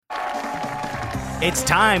It's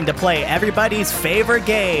time to play everybody's favorite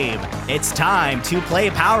game. It's time to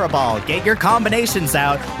play Powerball. Get your combinations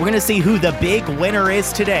out. We're going to see who the big winner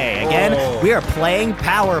is today. Again, we are playing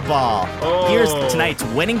Powerball. Here's tonight's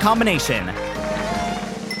winning combination.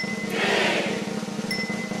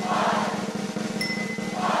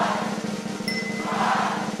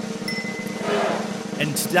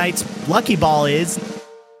 And tonight's lucky ball is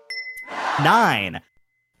 9.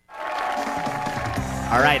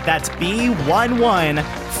 All right, that's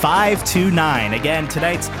B11529. Again,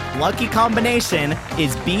 tonight's lucky combination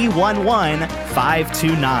is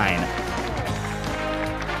B11529.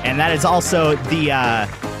 And that is also the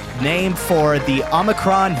name for the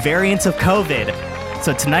Omicron variant of COVID.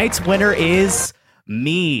 So tonight's winner is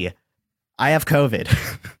me. I have COVID.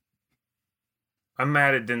 I'm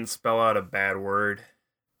mad it didn't spell out a bad word.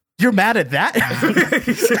 You're mad at that?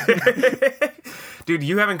 Dude,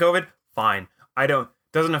 you having COVID? Fine.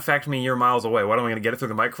 Doesn't affect me. You're miles away. What am I going to get it through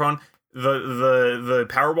the microphone? The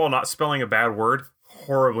Powerball not spelling a bad word,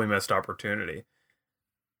 horribly missed opportunity.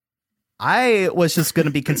 I was just going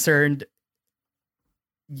to be concerned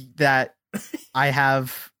that I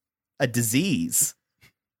have a disease.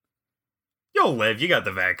 You'll live. You got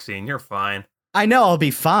the vaccine. You're fine. I know I'll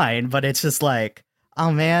be fine, but it's just like,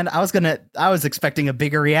 oh man, I was expecting a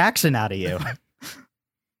bigger reaction out of you.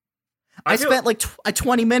 I spent like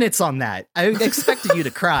 20 minutes on that. I expected you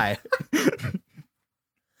to cry. Do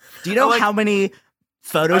you know how many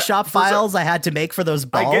Photoshop files I had to make for those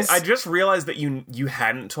balls? I just realized that you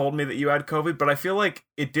hadn't told me that you had COVID, but I feel like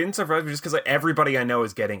it didn't surprise me just because everybody I know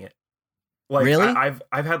is getting it. Like, really? I've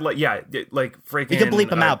had freaking. You can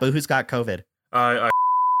bleep them out, but who's got COVID? I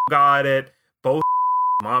got it. Both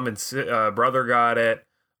mom and brother got it.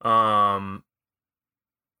 A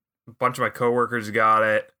bunch of my coworkers got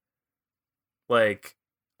it. Like,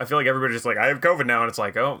 I feel like everybody's just like, I have COVID now, and it's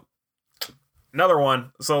like, oh, another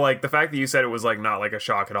one. So, like, the fact that you said it was, like, not, like, a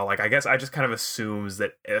shock at all, like, I guess I just kind of assumed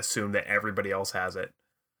that everybody else has it.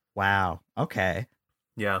 Wow. Okay.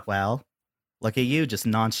 Yeah. Well, look at you, just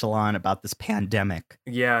nonchalant about this pandemic.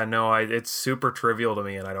 Yeah, no, it's super trivial to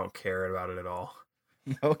me, and I don't care about it at all.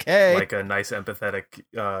 Okay. Like a nice, empathetic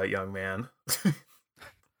young man.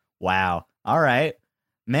 Wow. All right.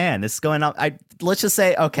 Man, this is going up. Let's just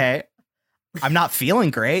say, okay, I'm not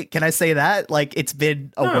feeling great. Can I say that? Like, it's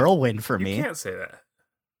been a whirlwind for me. You can't say that.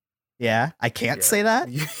 Yeah, I can't say that?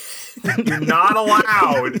 You're not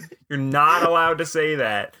allowed. You're not allowed to say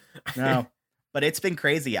that. No, but it's been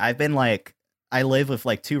crazy. I live with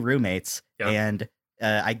like 2 roommates, and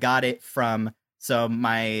I got it from,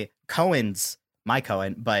 Cohen's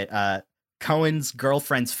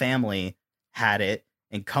girlfriend's family had it,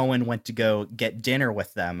 and Cohen went to go get dinner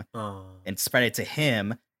with them and spread it to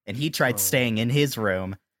him. And he tried staying in his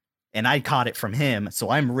room, and I caught it from him. So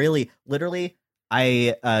I'm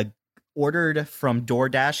I ordered from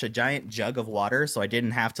DoorDash a giant jug of water, so I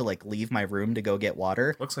didn't have to like leave my room to go get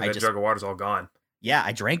water. Looks like that jug of water's all gone. Yeah,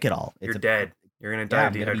 I drank it all. You're dead. You're gonna die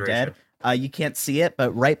of dehydration. Be dead. You can't see it,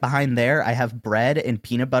 but right behind there, I have bread and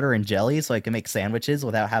peanut butter and jelly, so I can make sandwiches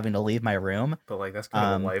without having to leave my room. But like, that's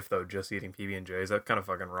kind of a life, though. Just eating PB&Js, that kind of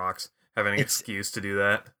fucking rocks. Having an excuse to do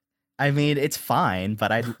that. I mean, it's fine,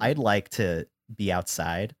 but I'd like to be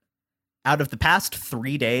outside. Out of the past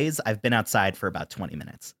 3 days, I've been outside for about 20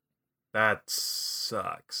 minutes. That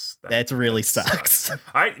sucks. That really sucks.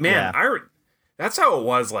 That's how it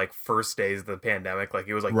was like first days of the pandemic. Like,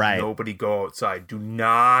 it was like, nobody go outside. Do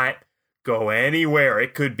not go anywhere.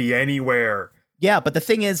 It could be anywhere. Yeah, but the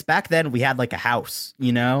thing is, back then we had like a house,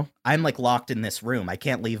 you know? I'm like locked in this room. I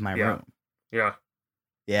can't leave my room. Yeah.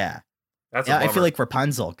 Yeah. I feel like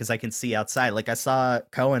Rapunzel because I can see outside. Like, I saw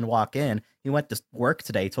Cohen walk in. He went to work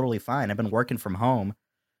today, totally fine. I've been working from home.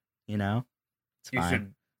 You know, you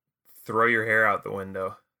should throw your hair out the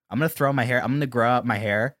window. I'm gonna throw my hair. I'm gonna grow out my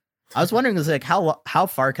hair. I was wondering, like, how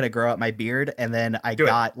far could I grow out my beard? And then I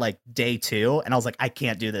got like day 2, and I was like, I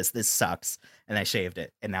can't do this. This sucks. And I shaved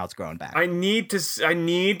it, and now it's growing back. I need to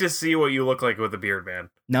see what you look like with a beard, man.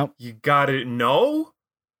 Nope. You got it. No.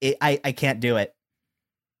 I can't do it.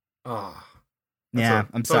 Oh, yeah,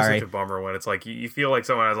 I'm sorry. Such a bummer when it's like you feel like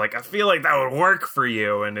someone is like, I feel like that would work for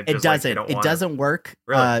you, and it doesn't. Like, it doesn't work.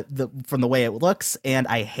 Really? From the way it looks, and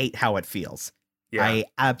I hate how it feels. Yeah. I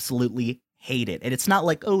absolutely hate it, and it's not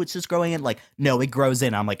like, oh, it's just growing in. Like, no, it grows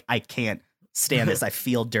in. I'm like, I can't stand this. I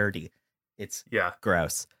feel dirty. It's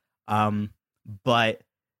gross. But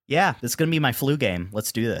yeah, this is gonna be my flu game.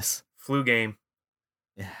 Let's do this. Flu game.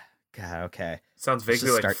 Yeah. God, okay. Sounds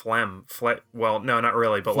vaguely like phlegm. Well, no, not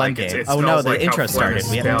really, but phlegm like it oh no, the intro started.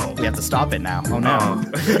 We have to stop it now. Oh no.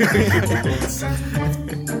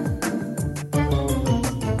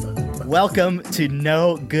 Welcome to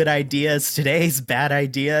No Good Ideas. Today's bad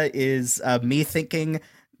idea is me thinking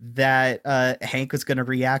that Hank was going to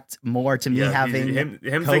react more to me having him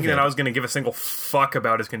COVID. thinking that I was going to give a single fuck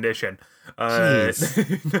about his condition.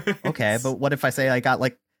 Jeez. Okay, but what if I say I got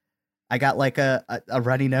like a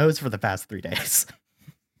runny nose for the past 3 days?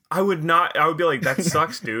 I would not. I would be like, that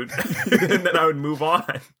sucks, dude, and then I would move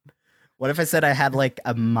on. What if I said I had like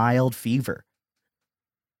a mild fever?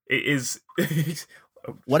 It is.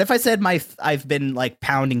 What if I said I've been like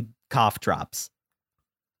pounding cough drops?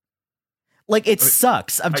 Like, it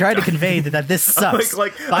sucks. I'm trying to convey that this sucks.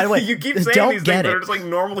 Like, by the way, you keep saying these things that are just like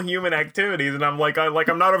normal human activities, and I'm not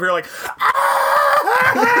over here like.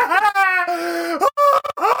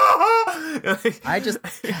 I just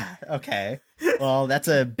okay. Well, that's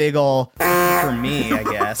a big ol' for me, I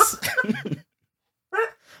guess.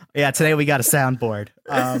 Yeah, today we got a soundboard.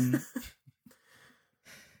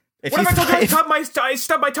 What if I told you I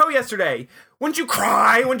stubbed my toe yesterday? Wouldn't you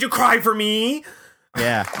cry? Wouldn't you cry for me?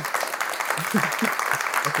 Yeah.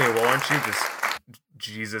 Okay, well, aren't you just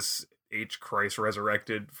Jesus H. Christ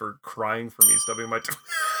resurrected for crying for me stubbing my toe?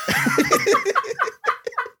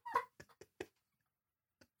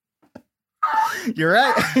 You're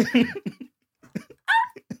right.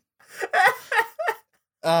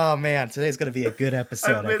 Oh man, today's gonna be a good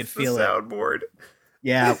episode. I can feel it. Soundboard.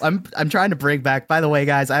 Yeah, I'm trying to bring back. By the way,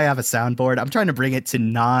 guys, I have a soundboard. I'm trying to bring it to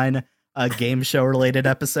non game show related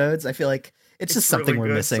episodes. I feel like it's just something really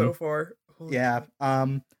we're missing so far. Yeah.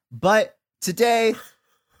 But today,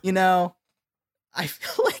 I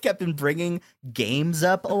feel like I've been bringing games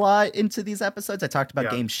up a lot into these episodes. I talked about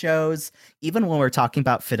game shows. Even when we're talking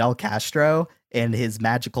about Fidel Castro and his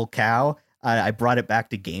magical cow, I brought it back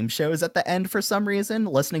to game shows at the end for some reason.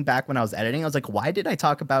 Listening back when I was editing, I was like, why did I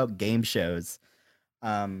talk about game shows?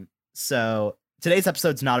 So today's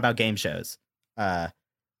episode's not about game shows. By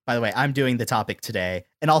the way, I'm doing the topic today.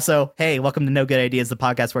 And also, hey, welcome to No Good Ideas, the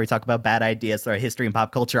podcast where we talk about bad ideas through history and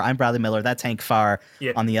pop culture. I'm Bradley Miller. That's Hank Farr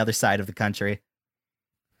on the other side of the country.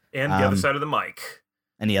 And the other side of the mic.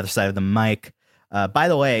 And the other side of the mic. By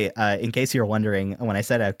the way, in case you're wondering, when I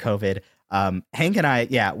said I had COVID, Hank and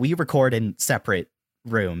I, we record in separate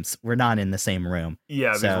rooms. We're not in the same room.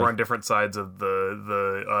 Yeah, because we're on different sides of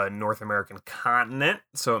the North American continent,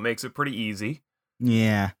 so it makes it pretty easy.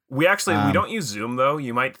 Yeah. We don't use Zoom, though.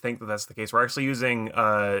 You might think that that's the case. We're actually using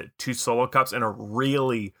 2 solo cups and a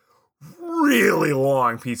really, really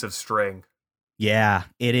long piece of string. Yeah,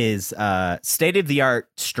 it is state-of-the-art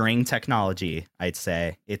string technology, I'd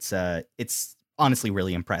say. It's honestly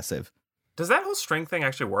really impressive. Does that whole string thing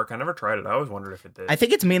actually work? I never tried it. I always wondered if it did. I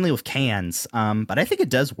think it's mainly with cans, but I think it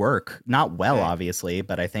does work. Not well, obviously,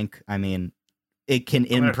 but I think, it can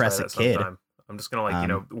impress a kid. Sometime. I'm just going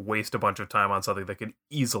to, waste a bunch of time on something that could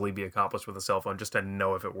easily be accomplished with a cell phone just to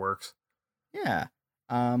know if it works. Yeah.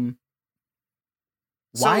 Why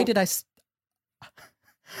did I...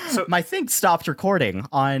 My thing stopped recording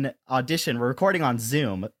on Audition. We're recording on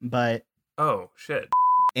Zoom, but... Oh, shit.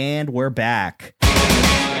 And we're back.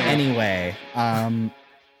 Anyway,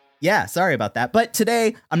 yeah, sorry about that. But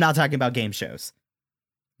today, I'm not talking about game shows.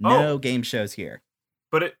 No game shows here.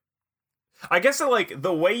 But I guess that,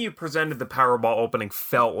 the way you presented the Powerball opening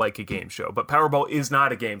felt like a game show, but Powerball is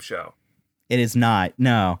not a game show. It is not.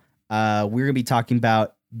 No. We're going to be talking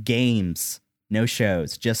about games. No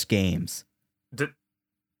shows, just games.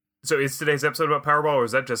 So is today's episode about Powerball, or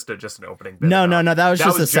is that just an opening bit? No. That was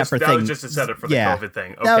just a separate thing. That was just a setup for the COVID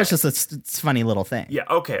thing. Okay. That was just a funny little thing. Yeah,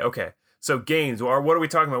 okay. So games, what are we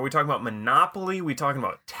talking about? Are we talking about Monopoly? Are we talking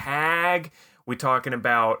about Tag? Are we talking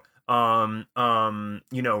about... really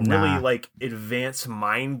advanced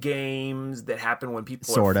mind games that happen when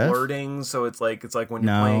people are flirting. So it's like when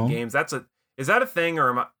you're playing games. Is that a thing,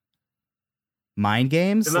 or am I mind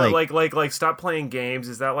games? Is that like stop playing games?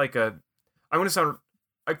 Is that like a? I'm gonna sound.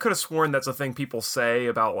 I could have sworn that's a thing people say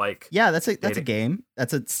about Yeah, that's a game.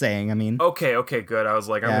 That's a saying. I mean. Okay, good. I was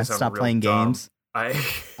like, I'm gonna sound stop real playing dumb.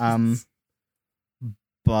 games.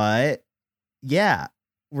 But yeah.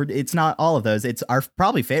 It's not all of those. It's our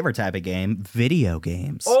probably favorite type of game, video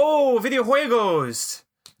games. Oh, videojuegos.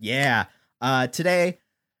 Yeah. Today,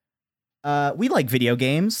 we like video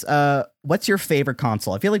games. What's your favorite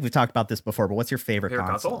console? I feel like we've talked about this before, but what's your favorite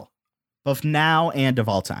console? Both now and of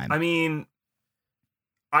all time. I mean,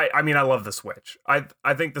 I love the Switch. I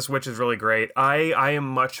think the Switch is really great. I am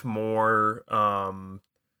much more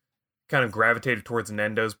kind of gravitated towards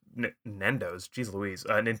Nintendo's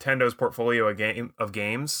portfolio of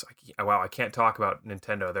games. I can't talk about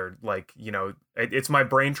Nintendo. They're it's my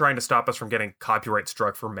brain trying to stop us from getting copyright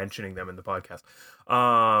struck for mentioning them in the podcast.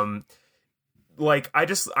 like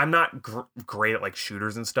I'm not great at like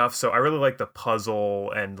shooters and stuff, so I really like the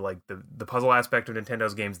puzzle and like the puzzle aspect of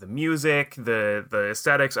Nintendo's games, the music, the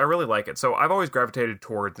aesthetics. I really like it, so I've always gravitated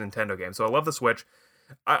towards Nintendo games. So I love the Switch.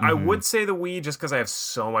 I would say the Wii just because I have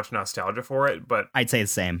so much nostalgia for it, but I'd say the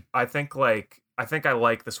same. I think I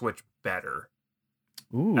like the Switch better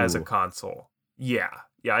as a console. Yeah,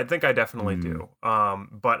 I think I definitely do.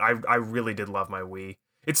 But I really did love my Wii.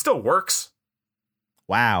 It still works.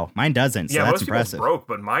 Wow, mine doesn't. So yeah, that's most impressive. People's broke,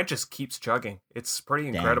 but mine just keeps chugging. It's pretty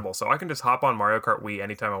incredible. Dang. So I can just hop on Mario Kart Wii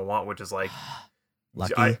anytime I want, which is like,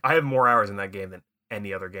 lucky. I have more hours in that game than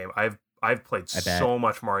any other game. I've played so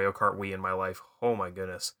much Mario Kart Wii in my life. Oh my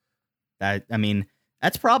goodness.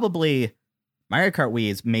 That's probably Mario Kart Wii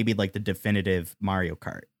is maybe like the definitive Mario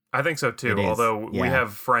Kart. I think so too. Although we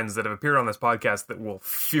have friends that have appeared on this podcast that will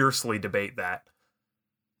fiercely debate that.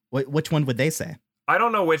 Which one would they say? I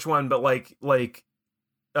don't know which one, but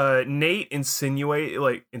Nate insists, thank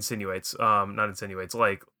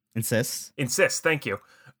you,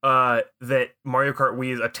 that Mario Kart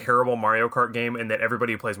Wii is a terrible Mario Kart game and that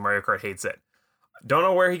everybody who plays Mario Kart hates it. Don't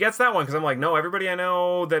know where he gets that one, because I'm like, no, everybody I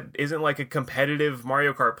know that isn't like a competitive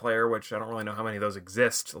Mario Kart player, which I don't really know how many of those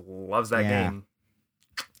exist, loves that game.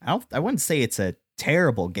 I wouldn't say it's a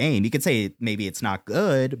terrible game. You could say maybe it's not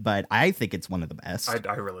good, but I think it's one of the best.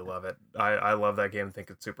 I really love it. I love that game. I think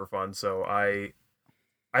it's super fun. So I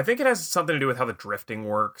think it has something to do with how the drifting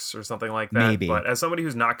works or something like that. Maybe. But as somebody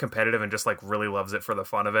who's not competitive and just like really loves it for the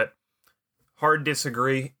fun of it, hard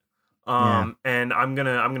disagree. And I'm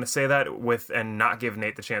gonna say that with and not give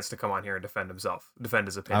Nate the chance to come on here and defend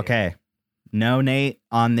his opinion. Okay, no Nate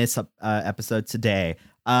on this episode today.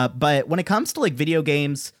 But when it comes to like video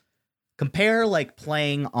games, compare like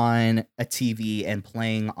playing on a TV and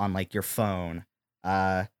playing on like your phone.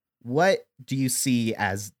 What do you see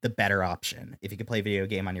as the better option if you can play a video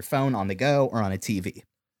game on your phone, on the go, or on a TV?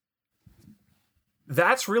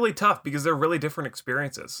 That's really tough because they're really different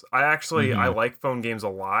experiences. I like phone games a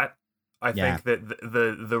lot. I think that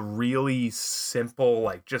the really simple,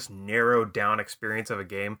 like just narrowed down experience of a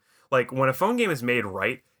game, like when a phone game is made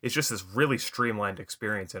right, it's just this really streamlined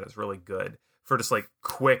experience and it's really good for just like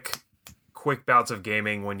quick bouts of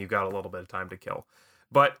gaming when you've got a little bit of time to kill.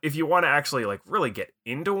 But if you want to actually like really get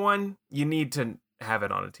into one, you need to have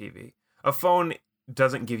it on a TV. A phone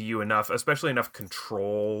doesn't give you enough, especially enough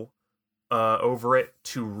control over it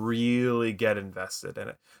to really get invested in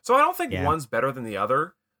it. So I don't think one's better than the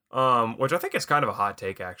other. Which I think is kind of a hot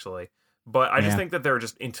take, actually. But I just think that they're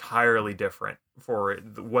just entirely different for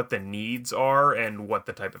what the needs are and what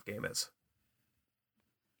the type of game is.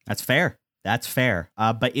 That's fair.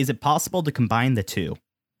 But is it possible to combine the two?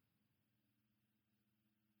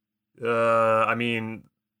 I mean,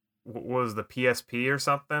 what was the PSP or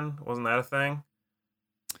something? Wasn't that a thing?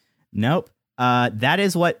 Nope. That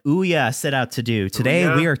is what Ouya set out to do.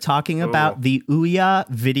 Today we are talking about the Ouya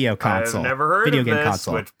video console. I've never heard of this,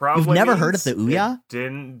 console. Which probably You've never heard of the Ouya?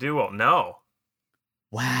 Didn't do well. No.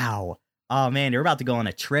 Wow. Oh man, you're about to go on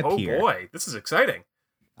a trip here. Oh boy, this is exciting.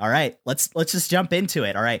 All right, let's just jump into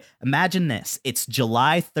it. All right, imagine this. It's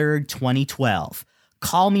July 3rd, 2012.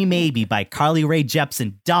 Call Me Maybe by Carly Rae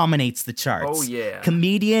Jepsen dominates the charts. Oh, yeah.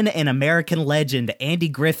 Comedian and American legend Andy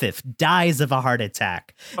Griffith dies of a heart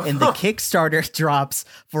attack. And the Kickstarter drops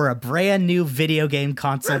for a brand new video game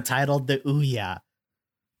console titled the Ouya.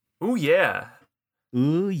 Ooh, yeah.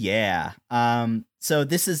 Ooh, yeah. So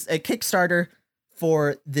this is a Kickstarter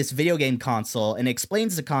for this video game console and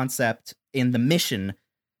explains the concept in the mission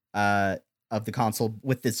of the console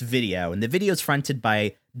with this video. And the video is fronted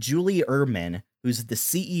by Julie Ehrman, who's the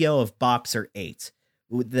CEO of Boxer 8.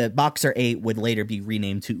 The Boxer 8 would later be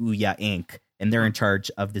renamed to Ouya Inc., and they're in charge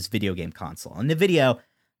of this video game console. In the video,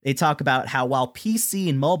 they talk about how while PC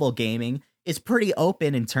and mobile gaming is pretty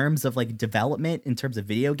open in terms of like development, in terms of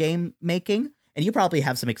video game making, and you probably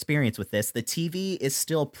have some experience with this, the TV is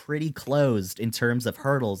still pretty closed in terms of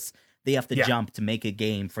hurdles they have to jump to make a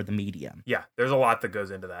game for the medium. Yeah, there's a lot that goes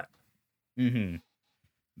into that. Mm-hmm.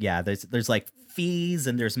 Yeah, there's like fees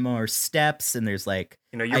and there's more steps and there's like,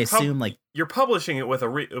 you know, I assume like you're publishing it with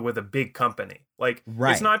a big company. Like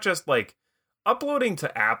It's not just like uploading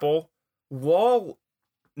to Apple, while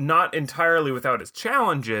not entirely without its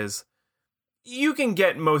challenges, you can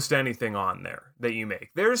get most anything on there that you make.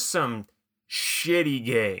 There's some shitty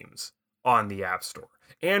games on the App Store.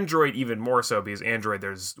 Android even more so, because Android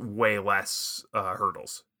there's way less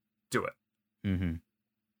hurdles to it. Mm-hmm.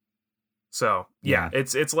 So yeah,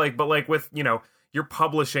 it's like, but like with, you know, you're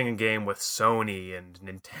publishing a game with Sony and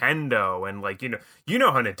Nintendo, and like, you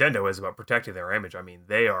know how Nintendo is about protecting their image. I mean,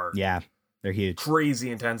 they're huge,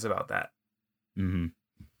 crazy intense about that. Mm-hmm.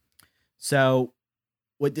 So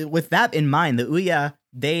with that in mind, the Ouya,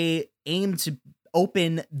 they aim to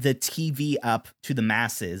open the TV up to the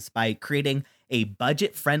masses by creating a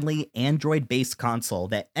budget-friendly Android-based console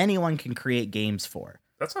that anyone can create games for.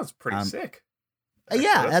 That sounds pretty sick.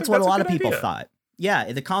 Yeah, that's what a lot of people thought.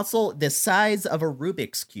 Yeah, the console, the size of a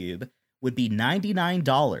Rubik's Cube, would be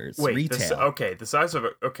 $99 retail. The size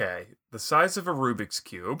of a Rubik's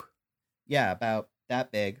Cube. Yeah, about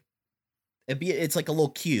that big. It's like a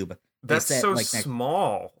little cube. That's so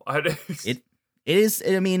small. It is.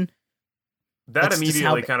 I mean, that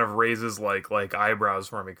immediately kind of raises like eyebrows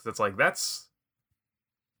for me, because it's like that.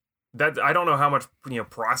 I don't know how much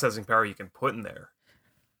processing power you can put in there.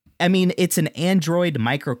 I mean, it's an Android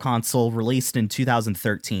micro console released in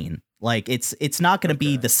 2013. Like it's not going to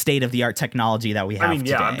be the state of the art technology that we have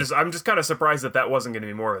today. I'm just kind of surprised that wasn't going to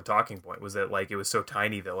be more of a talking point. Was that like it was so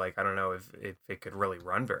tiny that like I don't know if it could really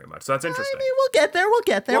run very much. So that's interesting. I mean, we'll get there. We'll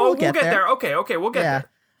get there. Okay, we'll get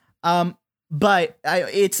there. But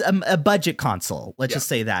it's a budget console. Let's just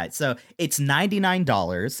say that. So it's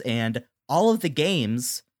 $99, and all of the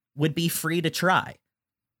games would be free to try.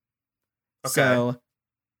 Okay. So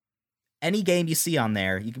any game you see on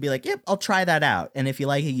there, you can be like, yep, I'll try that out. And if you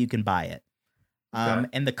like it, you can buy it.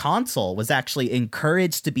 And the console was actually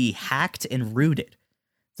encouraged to be hacked and rooted.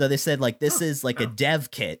 So they said, like, this is like a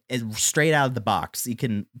dev kit straight out of the box. You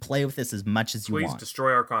can play with this as much as you want. Please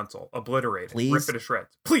destroy our console. Obliterate it. Rip it to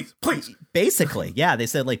shreds. Please. Basically, yeah. They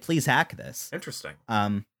said, like, please hack this. Interesting.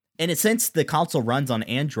 And since the console runs on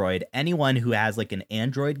Android, anyone who has, like, an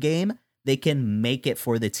Android game, they can make it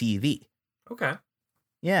for the TV. Okay.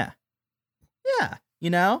 Yeah. Yeah,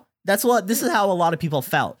 this is how a lot of people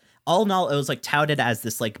felt. All in all, it was like touted as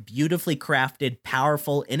this like beautifully crafted,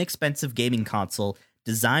 powerful, inexpensive gaming console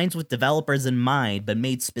designed with developers in mind, but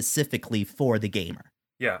made specifically for the gamer.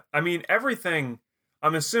 Yeah, I mean, everything,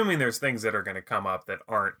 I'm assuming there's things that are going to come up that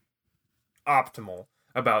aren't optimal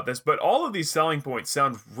about this, but all of these selling points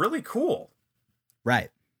sound really cool.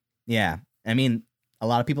 Right. Yeah. I mean, a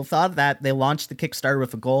lot of people thought that. They launched the Kickstarter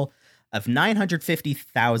with a goal of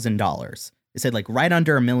 $950,000. They said like right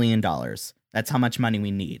under $1 million. That's how much money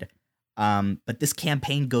we need. But this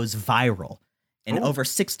campaign goes viral, and over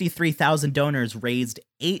 63,000 donors raised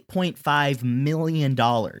 $8.5 million.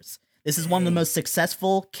 This is one of the most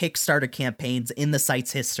successful Kickstarter campaigns in the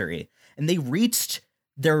site's history, and they reached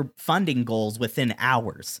their funding goals within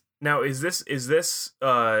hours. Now, is this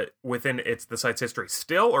within the site's history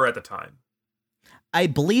still, or at the time? I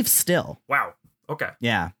believe still. Wow. Okay.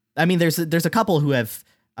 Yeah. I mean, there's a couple who have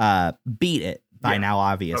beat it by now,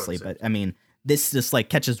 obviously, but I mean, this just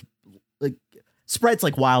like spreads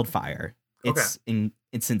like wildfire. It's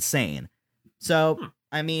insane. So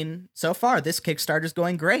I mean, so far this Kickstarter's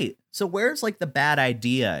going great. So where's like the bad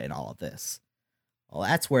idea in all of this? Well,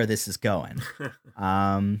 that's where this is going.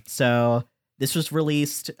 So this was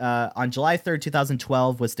released on July 3rd,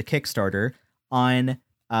 2012 was the Kickstarter. On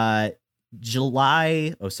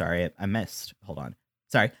July, I missed. Hold on.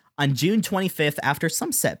 Sorry. On June 25th, after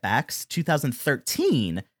some setbacks,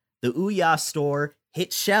 2013, the Ouya store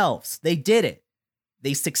hit shelves. They did it.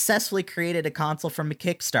 They successfully created a console from a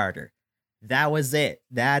Kickstarter. That was it.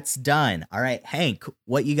 That's done. All right, Hank,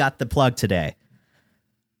 what you got to plug today?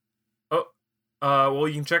 Well,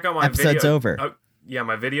 you can check out my episode's over. Yeah,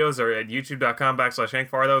 my videos are at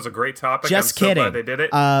youtube.com/HankFarr. That was a great topic. Just kidding. So glad they did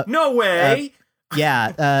it. No way.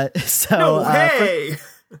 No way.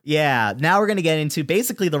 Yeah, now we're going to get into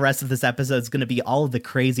basically the rest of this episode is going to be all of the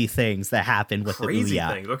crazy things that happened with the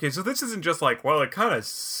Ouya. Things. Okay, so this isn't just like, well, it kind of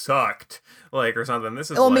sucked, like, or something. This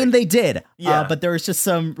is I mean, they did. Yeah. But there was just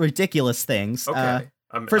some ridiculous things. Okay.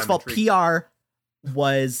 First of all, PR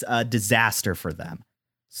was a disaster for them.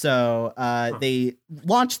 So they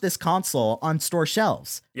launched this console on store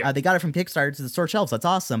shelves. Yeah. They got it from Kickstarter to the store shelves. That's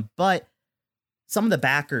awesome. But some of the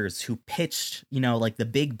backers who pitched, like the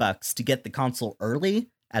big bucks to get the console early,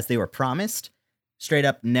 as they were promised, straight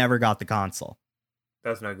up never got the console.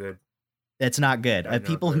 That's not good. It's not good.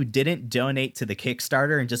 People who didn't donate to the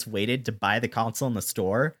Kickstarter and just waited to buy the console in the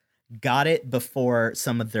store got it before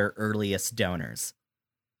some of their earliest donors.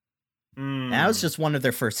 That was just one of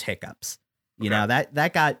their first hiccups. You know,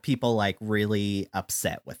 that got people like really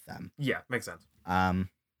upset with them. Yeah, makes sense.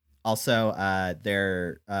 Also,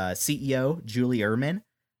 their CEO, Julie Ehrman,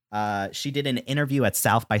 she did an interview at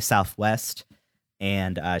South by Southwest,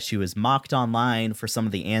 and she was mocked online for some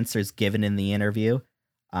of the answers given in the interview.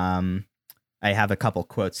 I have a couple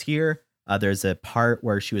quotes here. There's a part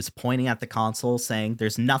where she was pointing at the console saying,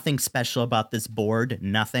 "There's nothing special about this board,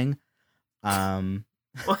 nothing."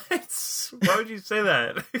 What? Why would you say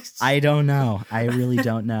that? I don't know. I really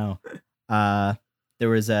don't know. there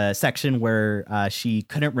was a section where she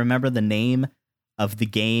couldn't remember the name of the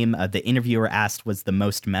game the interviewer asked was the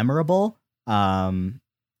most memorable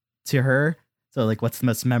to her. So like, what's the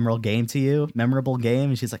most memorable game to you? Memorable game?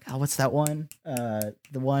 And she's like, oh, what's that one? The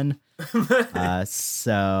one.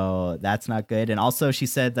 So that's not good. And also she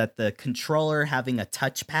said that the controller having a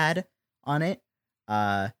touchpad on it,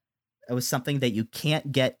 it was something that you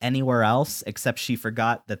can't get anywhere else, except she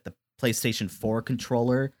forgot that the PlayStation 4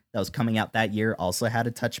 controller that was coming out that year also had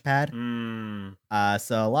a touchpad.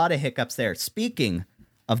 So a lot of hiccups there. Speaking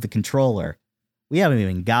of the controller, we haven't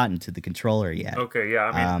even gotten to the controller yet. Okay,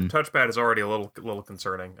 yeah. I mean, touchpad is already a little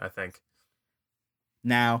concerning, I think.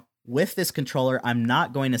 Now, with this controller, I'm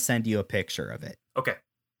not going to send you a picture of it. Okay.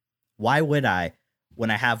 Why would I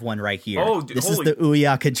when I have one right here? Oh, this is the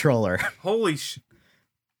Ouya controller. Holy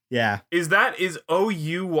Yeah. Is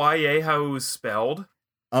Ouya how it was spelled?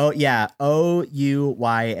 Oh, yeah.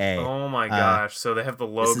 Ouya. Oh my gosh. So they have the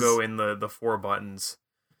logo in the 4 buttons.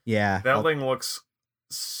 Yeah. That thing looks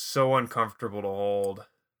so uncomfortable to hold.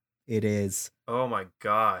 It is. Oh my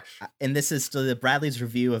gosh. And this is the Bradley's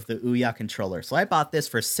review of the Ouya controller. So I bought this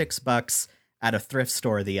for $6 at a thrift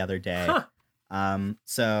store the other day. Huh.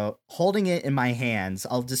 So holding it in my hands,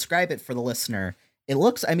 I'll describe it for the listener. It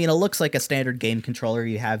looks like a standard game controller.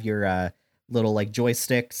 You have your little like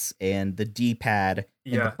joysticks and the D-pad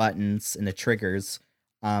and the buttons and the triggers.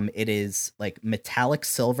 It is like metallic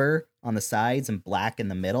silver on the sides and black in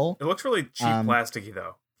the middle. It looks really cheap plasticky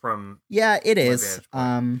though. It is.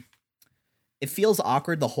 It feels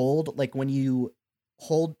awkward to hold. Like when you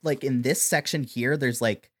hold, like in this section here, there's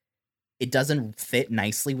like, it doesn't fit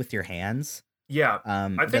nicely with your hands. Yeah.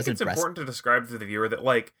 I think it's important to describe to the viewer that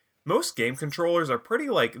like most game controllers are pretty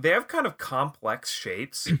like, they have kind of complex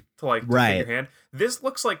shapes to like to fit your hand. This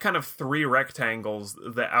looks like kind of 3 rectangles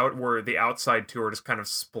where the outside two are just kind of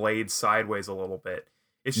splayed sideways a little bit.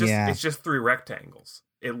 It's just 3 rectangles.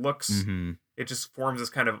 It looks, it just forms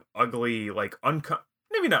this kind of ugly, like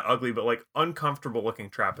maybe not ugly, but like uncomfortable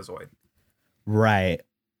looking trapezoid. Right.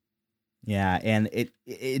 Yeah, and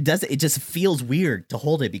it just feels weird to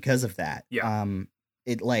hold it because of that. Yeah.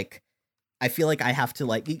 It like, I feel like I have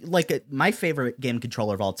to my favorite game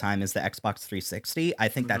controller of all time is the Xbox 360. I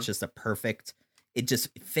think that's just it just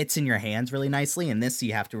fits in your hands really nicely. And this,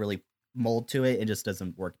 you have to really mold to it. It just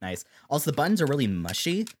doesn't work nice. Also, the buttons are really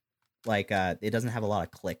mushy. Like, it doesn't have a lot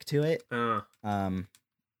of click to it. And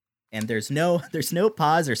there's no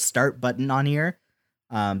pause or start button on here.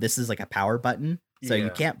 This is like a power button, so you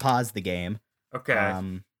can't pause the game. Okay.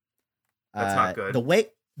 That's not good.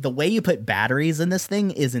 The way you put batteries in this thing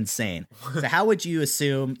is insane. So how would you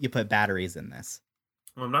assume you put batteries in this?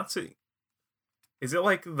 Well, I'm not seeing. Is it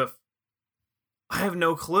like I have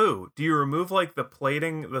no clue. Do you remove like the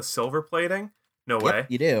plating, the silver plating? No way.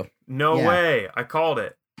 You do. No way. I called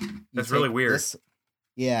it. That's really weird.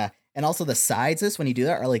 Yeah. And also the sides, when you do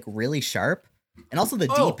that, are like really sharp. And also the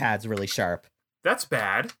D-pad's really sharp. That's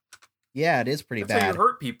bad. Yeah, it is pretty bad. That's how you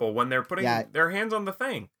hurt people when they're putting their hands on the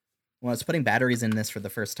thing. When I was putting batteries in this for the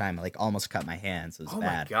first time, I like almost cut my hands. It was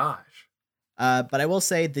bad. Oh my gosh. But I will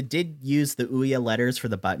say they did use the Ouya letters for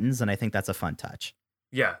the buttons, and I think that's a fun touch.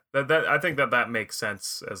 Yeah, I think that makes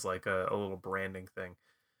sense as like a little branding thing.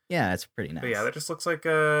 Yeah, it's pretty nice. But yeah, that just looks like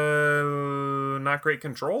a not great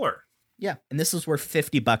controller. Yeah, and this was worth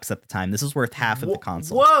 $50 at the time. This is worth half of the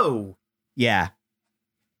console. Whoa! Yeah.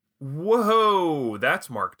 Whoa, that's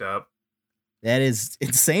marked up. That is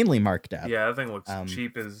insanely marked up. Yeah, that thing looks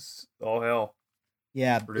cheap as all hell.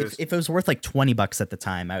 Yeah, if it was worth like $20 at the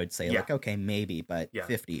time, I would say like, okay, maybe, but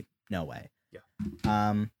 50, no way.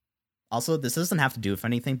 Yeah. Also, this doesn't have to do with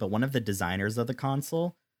anything, but one of the designers of the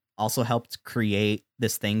console also helped create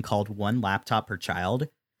this thing called one laptop per child.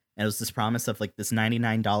 And it was this promise of like this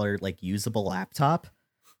 $99 like usable laptop.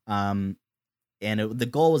 And the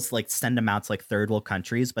goal was like send them out to like third world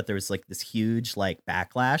countries, but there was like this huge like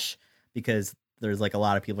backlash because there's like a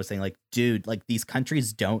lot of people saying like, dude, like these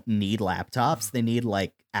countries don't need laptops. They need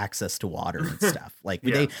like access to water and stuff. Like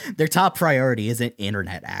their top priority isn't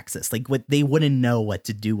internet access. Like they wouldn't know what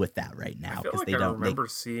to do with that right now because they don't. I remember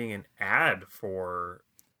seeing an ad for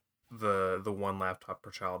the one laptop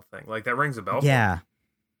per child thing. Like that rings a bell. Yeah.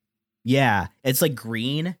 Yeah. It's like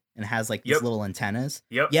green and has like these little antennas.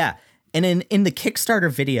 Yep. Yeah. And in the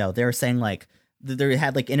Kickstarter video, they were saying like, they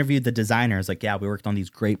had like interviewed the designers like, yeah, we worked on these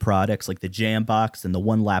great products like the Jambox and the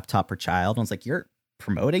one laptop per child. And I was like, you're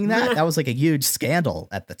promoting that? That was like a huge scandal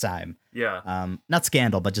at the time. Yeah. Not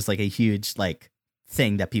scandal, but just like a huge like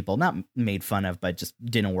thing that people not made fun of, but just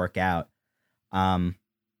didn't work out.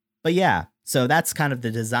 But yeah, so that's kind of the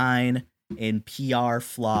design and PR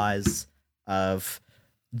flaws of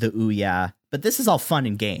the Ouya, but this is all fun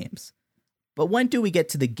and games. But when do we get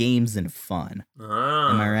to the games and fun? Am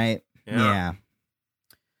I right? Yeah.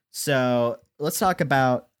 So let's talk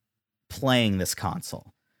about playing this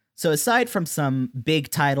console. So aside from some big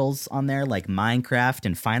titles on there like Minecraft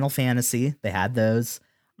and Final Fantasy, they had those.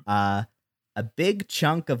 A big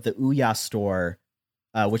chunk of the Ouya store,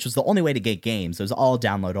 which was the only way to get games, it was all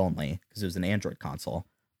download only because it was an Android console,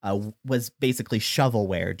 was basically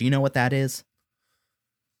shovelware. Do you know what that is?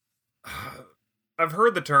 I've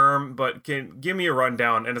heard the term, but give me a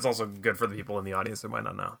rundown, and it's also good for the people in the audience that might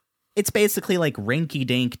not know. It's basically like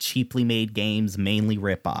rinky-dink, cheaply made games, mainly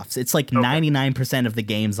ripoffs. It's like 99% of the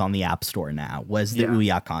games on the App Store now was the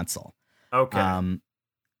Ouya console. Okay.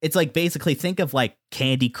 It's like basically think of like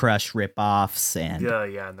Candy Crush ripoffs and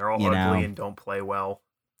and they're all ugly and don't play well.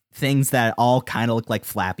 Things that all kind of look like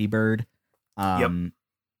Flappy Bird.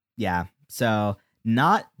 Yeah. So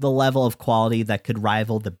not the level of quality that could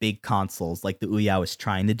rival the big consoles like the Ouya was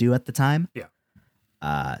trying to do at the time.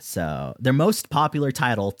 Yeah. So their most popular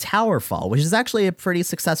title, Towerfall, which is actually a pretty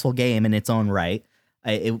successful game in its own right.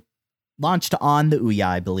 It launched on the Ouya,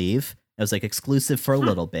 I believe. It was like exclusive for a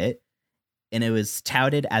little bit. And it was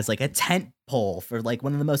touted as like a tent pole for like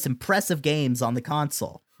one of the most impressive games on the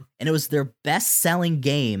console. And it was their best-selling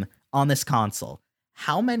game on this console.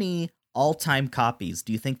 How many all-time copies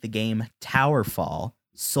do you think the game Towerfall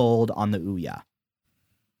sold on the Ouya?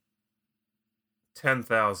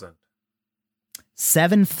 10,000.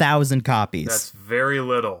 7,000 copies. That's very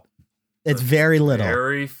little. It's very little.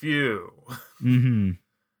 Very few. Mm-hmm.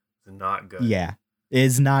 It's not good. Yeah, it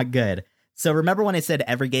is not good. So remember when I said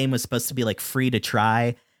every game was supposed to be like free to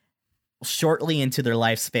try? Shortly into their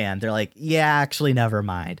lifespan, they're like, yeah, actually, never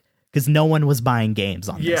mind. Because no one was buying games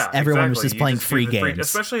on this. Everyone was just playing free games.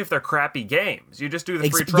 Especially if they're crappy games. You just do the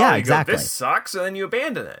free trial. You go, this sucks, and then you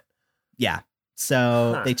abandon it. Yeah.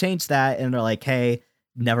 So they changed that, and they're like, hey,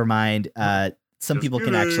 never mind. Some people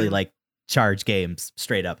can actually like charge games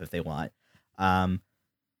straight up if they want.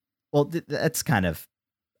 Well, that's kind of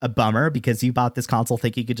a bummer because you bought this console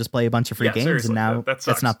thinking you could just play a bunch of free games, seriously, and now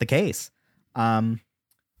that's not the case.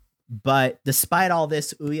 But despite all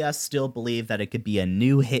this, Ouya still believed that it could be a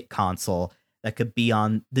new hit console that could be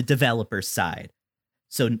on the developer's side.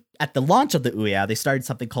 So at the launch of the Ouya, they started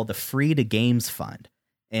something called the Free to Games Fund.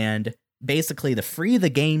 And basically the Free the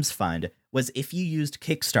Games Fund was if you used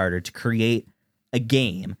Kickstarter to create a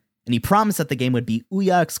game, and he promised that the game would be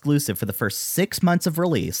Ouya exclusive for the first 6 months of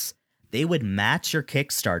release, they would match your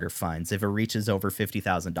Kickstarter funds if it reaches over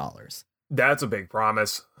 $50,000. That's a big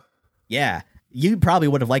promise. Yeah. You probably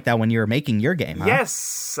would have liked that when you were making your game, huh?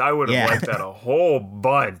 Yes, I would have liked that a whole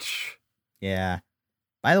bunch. Yeah.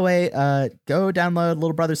 By the way, go download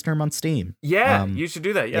Little Brother's Term on Steam. Yeah, you should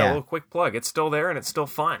do that. Yeah, a little quick plug. It's still there and it's still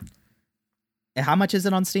fun. How much is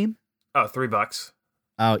it on Steam? Oh, $3.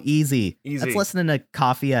 Oh, easy. That's less than a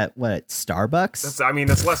coffee at, Starbucks?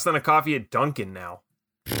 That's less than a coffee at Dunkin' now.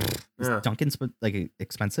 Is Dunkin's like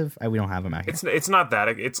expensive? We don't have them out here. It's not that.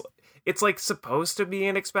 It's like supposed to be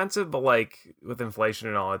inexpensive, but like with inflation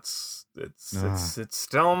and all, it's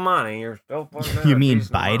still money. You're still putting. You mean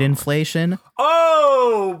Biden inflation?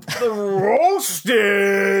 Oh, the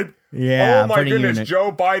roasted. Yeah. Oh my goodness,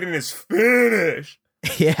 Joe Biden is finished.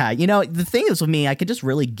 Yeah, the thing is with me, I could just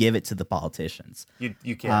really give it to the politicians.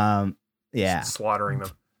 You can. Yeah. Just slaughtering them.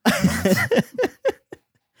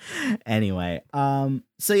 Anyway,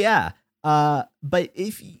 so yeah. But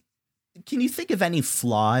can you think of any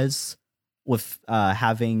flaws with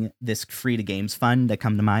having this free to games fund that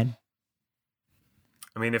come to mind?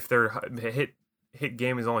 I mean, if their hit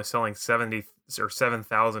game is only selling 70 or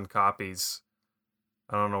 7,000 copies,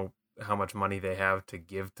 I don't know how much money they have to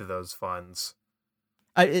give to those funds.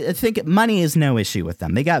 I think money is no issue with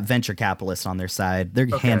them. They got venture capitalists on their side. They're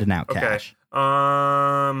handing out cash.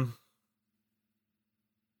 I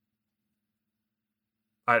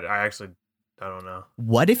don't know.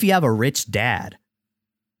 What if you have a rich dad?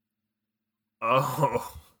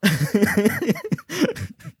 Oh.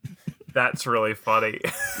 That's really funny.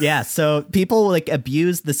 Yeah, so people like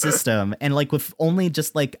abuse the system and like with only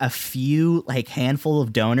just like a few like handful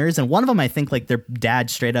of donors, and one of them I think like their dad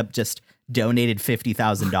straight up just donated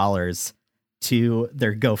 $50,000 to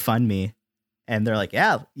their GoFundMe, and they're like,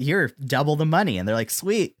 yeah, here, double the money, and they're like,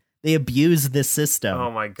 sweet. They abuse this system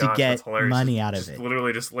to get money out of it.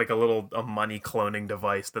 Literally just like a money cloning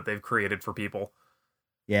device that they've created for people.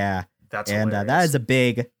 Yeah. That's that is a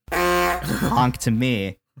big honk to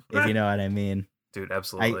me, if you know what I mean. Dude,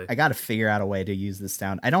 absolutely. I got to figure out a way to use this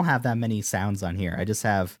sound. I don't have that many sounds on here. I just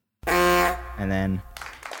have, and then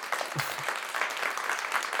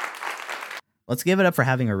let's give it up for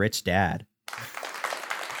having a rich dad.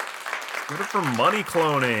 Give it up for money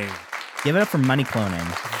cloning. Give it up for money cloning.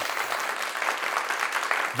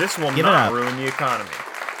 This will not ruin the economy.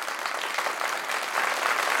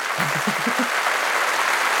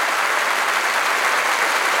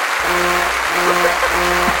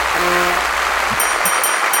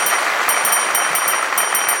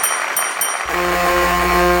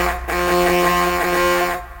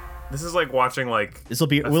 This is like watching like we'll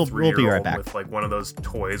be right back with like one of those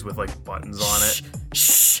toys with like buttons on it.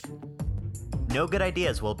 Shh. No good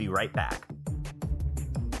ideas. We'll be right back.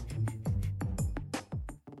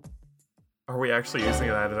 Are we actually using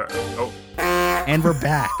that as our... Oh. And we're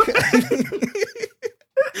back.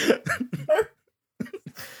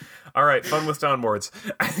 All right, fun with soundboards.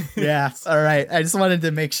 Yeah, all right. I just wanted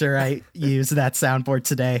to make sure I used that soundboard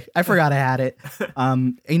today. I forgot I had it.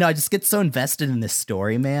 I just get so invested in this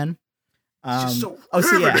story, man. It's just so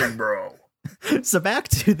riveting, bro. So back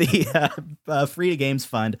to the free to games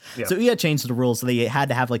fund. Yeah. So EA changed the rules, so they had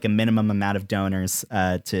to have like a minimum amount of donors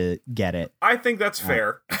to get it. I think that's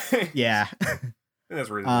fair. Yeah, that's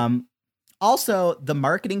reasonable. Also, the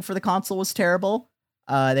marketing for the console was terrible.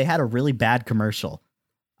 They had a really bad commercial.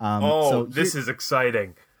 This is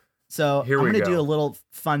exciting. So I'm going to do a little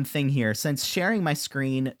fun thing here. Since sharing my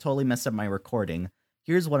screen totally messed up my recording,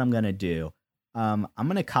 here's what I'm going to do. I'm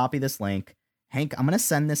going to copy this link. Hank, I'm going to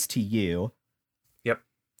send this to you. Yep.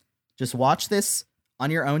 Just watch this on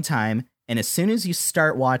your own time. And as soon as you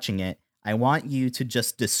start watching it, I want you to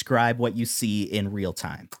just describe what you see in real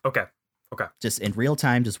time. Okay. Just in real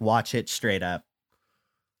time, just watch it straight up.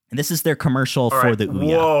 And this is their commercial for the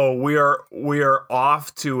Ouya. Whoa, we are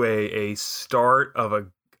off to a start of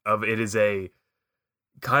it is a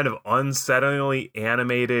kind of unsettlingly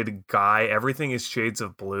animated guy. Everything is shades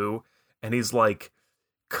of blue, and he's like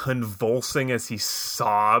convulsing as he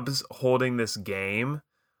sobs holding this game.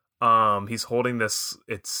 He's holding this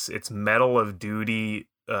it's Medal of Duty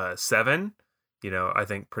 7. I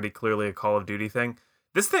think pretty clearly a Call of Duty thing.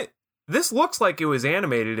 This looks like it was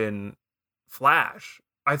animated in Flash.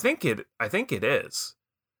 I think it is.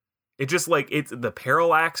 It just like the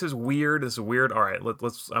parallax is weird. It's weird. All right,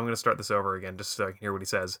 let's. I'm gonna start this over again just so I can hear what he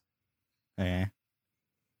says. Okay.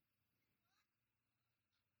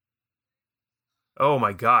 Oh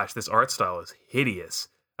my gosh, this art style is hideous.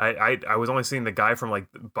 I was only seeing the guy from like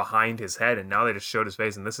behind his head, and now they just showed his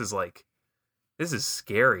face, and this is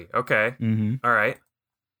scary. Okay. Mm-hmm. All right.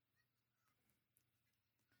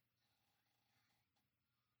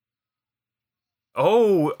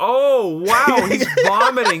 Oh, wow. He's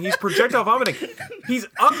vomiting. He's projectile vomiting. He's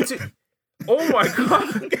up to... Oh, my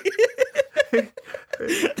God.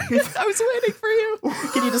 I was waiting for you.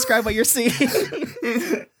 Can you describe what you're seeing?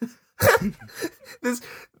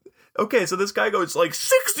 Okay, so this guy goes, like,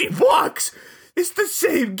 $60? It's the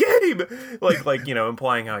same game. Like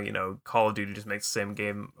implying how, Call of Duty just makes the same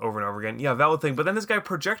game over and over again. Yeah, valid thing. But then this guy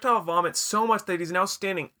projectile vomits so much that he's now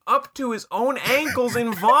standing up to his own ankles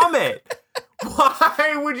in vomit.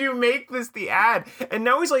 Why would you make this the ad? And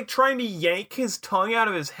now he's like trying to yank his tongue out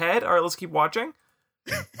of his head. All right, let's keep watching.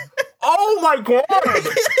 Oh my God!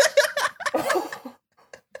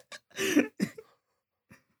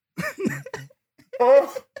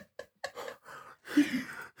 Oh.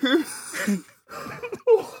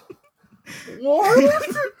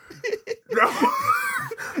 What? No.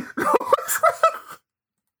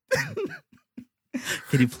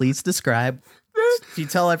 Can you please describe? Can you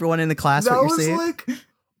tell everyone in the class what you're seeing? That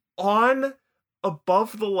was like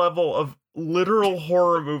above the level of literal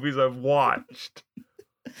horror movies I've watched.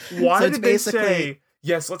 Why did they say,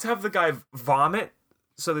 yes, let's have the guy vomit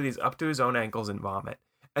so that he's up to his own ankles and vomit,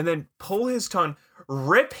 and then pull his tongue,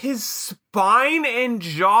 rip his spine and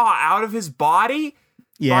jaw out of his body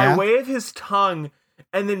by way of his tongue,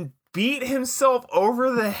 and then beat himself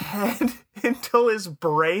over the head until his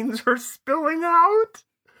brains are spilling out?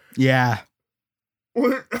 Yeah.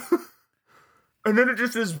 What? And then it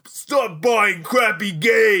just says, stop buying crappy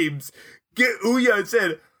games. Get Ouya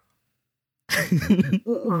instead.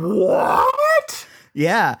 What?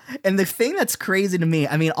 Yeah. And the thing that's crazy to me,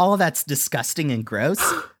 I mean, all of that's disgusting and gross,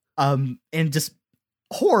 and just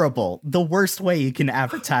horrible. The worst way you can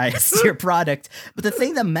advertise your product. But the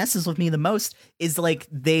thing that messes with me the most is like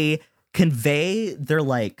they convey their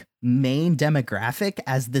like main demographic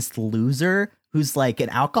as this loser who's like an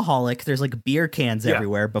alcoholic. There's like beer cans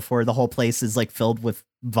everywhere before the whole place is like filled with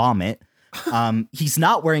vomit. He's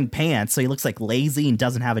not wearing pants, so he looks like lazy and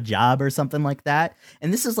doesn't have a job or something like that.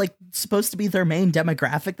 And this is like supposed to be their main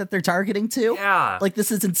demographic that they're targeting to. Yeah. Like this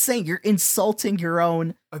is insane. You're insulting your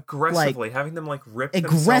own aggressively, having them like rip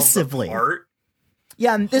aggressively themselves apart.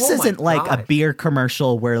 Yeah, and this Oh my isn't like a God. beer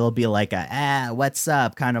commercial where it'll be like what's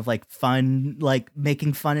up, kind of like fun, like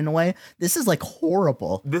making fun in a way. This is like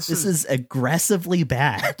horrible. This is is aggressively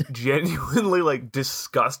bad. Genuinely like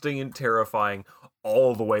disgusting and terrifying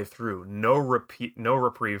all the way through. No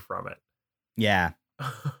reprieve from it. Yeah.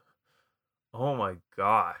 Oh my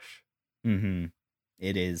gosh. Mm-hmm.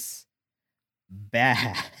 It is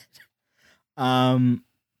bad.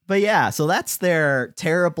 But yeah, so that's their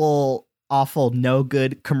terrible, awful, no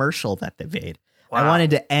good commercial that they made. I Wow. wanted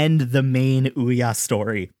to end the main Ouya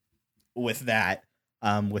story with that,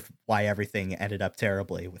 with why everything ended up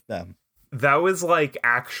terribly with them. That was like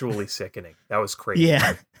actually sickening. That was crazy.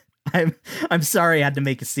 Yeah. I'm sorry I had to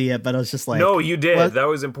make you see it, but I was just like, no, you did. what? That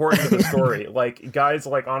was important to the story. Like, guys,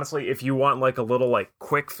 like, honestly, if you want like a little like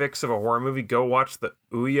quick fix of a horror movie, go watch the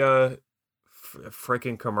Ouya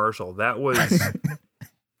freaking commercial. That was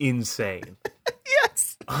insane.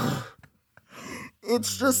 Yes.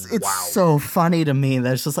 It's Wow. so funny to me.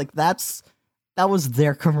 That's just like, that was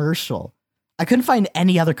their commercial. I couldn't find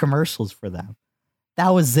any other commercials for them. That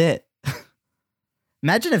was it.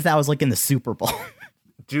 Imagine if that was like in the Super Bowl.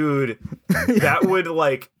 Dude, that would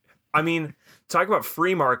like, I mean, talk about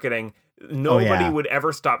free marketing. Nobody would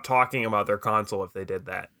ever stop talking about their console if they did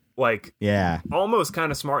that. Like, Yeah. almost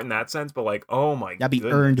kind of smart in that sense, but like, oh my That'd be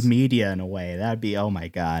goodness. earned media in a way. That'd be, oh my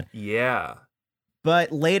God. Yeah.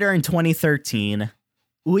 But later in 2013,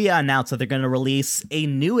 Ouya announced that they're going to release a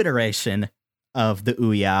new iteration of the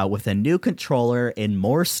Ouya with a new controller and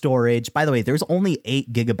more storage. By the way, there's only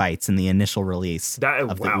 8 gigabytes in the initial release of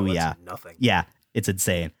the Ouya. That's nothing. Yeah, it's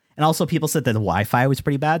insane. And also people said that the Wi-Fi was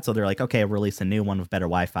pretty bad, so they're like, okay, release a new one with better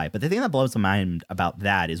Wi-Fi. But the thing that blows my mind about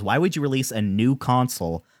that is, why would you release a new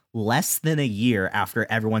console less than a year after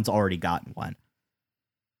everyone's already gotten one?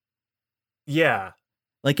 Yeah.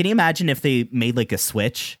 Like, can you imagine if they made like a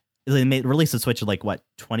Switch? They released a Switch in like what,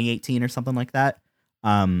 2018 or something like that.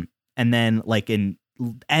 And then like in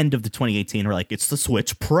end of the 2018, we're like, it's the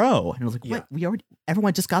Switch Pro, and I was like, what? Yeah.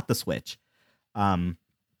 Everyone just got the Switch.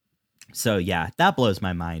 So yeah, that blows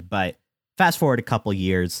my mind. But fast forward a couple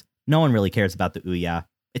years, no one really cares about the Ouya.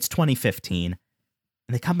 It's 2015,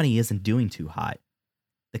 and the company isn't doing too hot.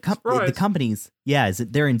 The company's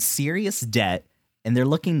they're in serious debt, and they're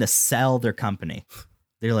looking to sell their company.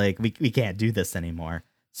 They're like, we can't do this anymore.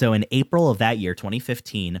 So in April of that year,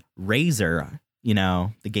 2015, Razer,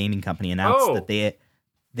 the gaming company, announced that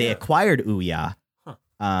they acquired Ouya,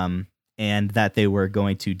 and that they were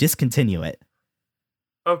going to discontinue it.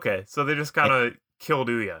 Okay, so they just kind of killed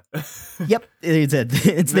Ouya. Yep,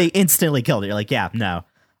 they instantly killed it. You're like, yeah, no.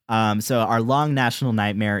 So our long national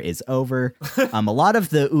nightmare is over. A lot of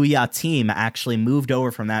the Ouya team actually moved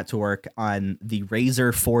over from that to work on the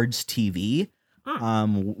Razer Forge TV,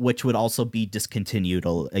 which would also be discontinued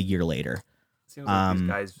a year later. Seems like these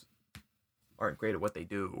guys aren't great at what they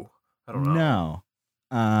do. I don't know.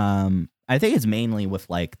 No. I think it's mainly with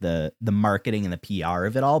like the marketing and the PR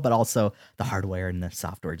of it all, but also the hardware and the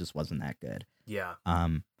software just wasn't that good. Yeah.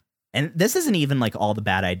 And this isn't even like all the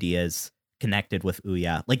bad ideas connected with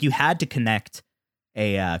Ouya. Like, you had to connect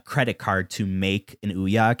a credit card to make an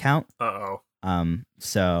Ouya account. Uh-oh.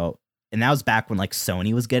 So, and that was back when like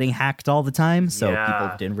Sony was getting hacked all the time, so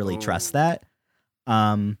people didn't really trust that.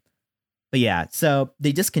 But yeah, so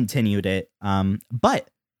they discontinued it. But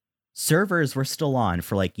servers were still on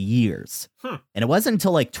for like years. And it wasn't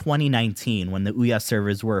until like 2019 when the Ouya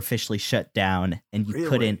servers were officially shut down, and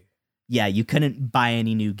you couldn't buy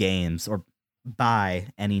any new games or buy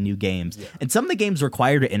any new games. Yeah. And some of the games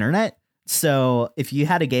required internet. So if you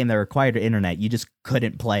had a game that required internet, you just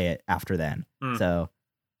couldn't play it after then. So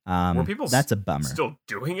were people that's a bummer. Still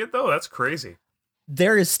doing it though? That's crazy.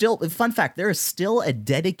 There is still, fun fact, there is still a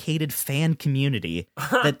dedicated fan community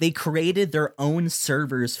that they created their own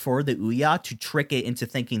servers for the Ouya to trick it into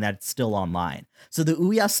thinking that it's still online. So the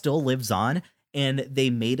Ouya still lives on, and they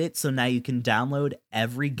made it so now you can download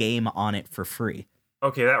every game on it for free.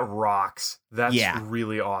 Okay, that rocks. That's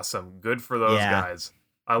really awesome. Good for those guys.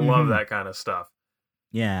 I love that kind of stuff.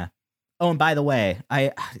 Yeah. Oh, and by the way,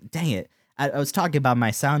 dang it. I was talking about my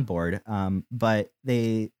soundboard, but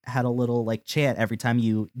they had a little like chant every time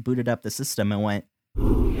you booted up the system and went,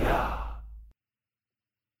 Ouya.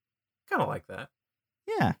 Kind of like that.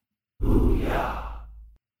 Yeah. Ouya.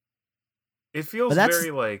 It feels very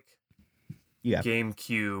like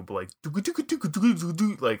GameCube, like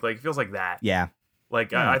it feels like that. Yeah.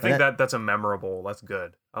 Like I think that's a memorable. That's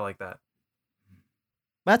good. I like that.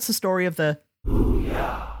 That's the story of the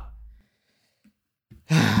Ouya.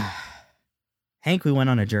 Hank, we went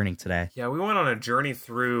on a journey today. Yeah, we went on a journey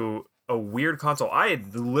through a weird console I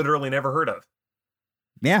had literally never heard of.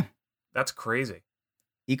 Yeah. That's crazy.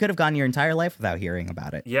 You could have gone your entire life without hearing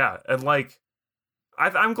about it. Yeah, and like,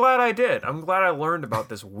 I'm glad I did. I'm glad I learned about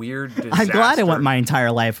this weird disaster. I'm glad I went my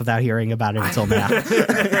entire life without hearing about it until now.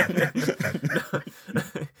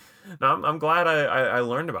 No, I'm glad I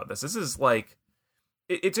learned about this. This is like,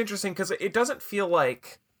 it's interesting because it doesn't feel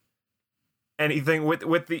like anything with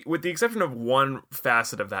the exception of one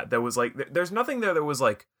facet of that was like, there's nothing there that was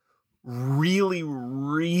like really,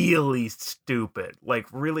 really stupid, like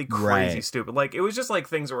really crazy stupid. Like, it was just like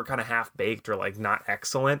things that were kind of half baked or like not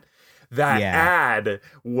excellent. That ad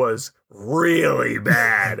was really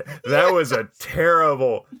bad. That was a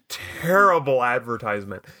terrible, terrible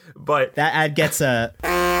advertisement. But that ad gets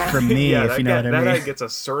from me, if you know what I mean. That ad gets a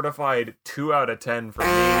certified 2 out of 10 for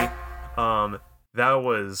me. That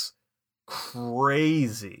was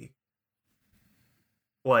crazy.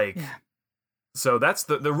 Like, so that's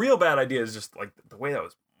the real bad idea is just like the way that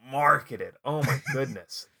was marketed. Oh my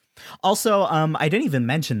goodness. Also, I didn't even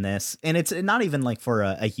mention this, and it's not even like for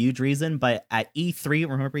a huge reason, but at E3,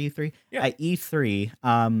 remember E3? Yeah. At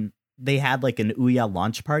E3, they had like an Ouya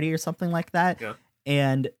launch party or something like that. Yeah.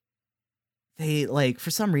 And they like,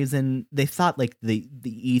 for some reason, they thought like the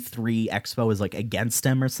E3 expo was like against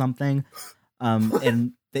them or something.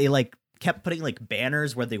 And they like kept putting like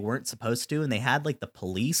banners where they weren't supposed to, and they had like the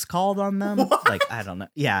police called on them. What? Like, I don't know.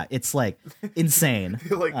 Yeah, it's like insane.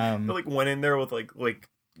 They went in there with like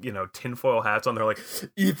you know, tinfoil hats on. They're like,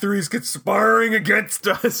 E3's conspiring against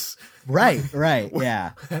us. Right,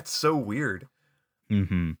 yeah. That's so weird.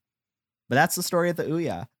 Mm-hmm. But that's the story of the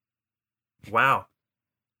Ouya. Wow.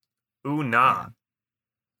 Ooh, nah.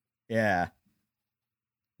 Yeah.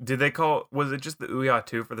 Did they was it just the Ouya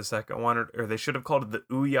 2 for the second one? Or they should have called it the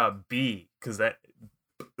Ouya B, because that,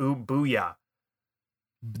 Booyah.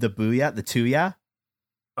 The Booyah? The Tuya?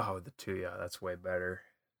 Oh, the Tuya. That's way better.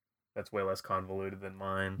 That's way less convoluted than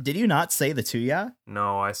mine. Did you not say the Tuya?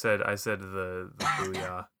 No, I said the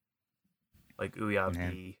Booyah. Like Ouya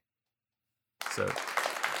B. So,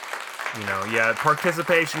 you know, yeah,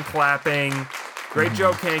 participation, clapping. Great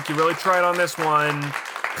joke, Hank. You really tried on this one.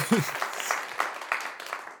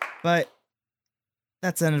 But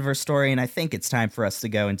that's the end of our story, and I think it's time for us to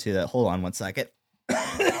go into the... Hold on one second. Hey,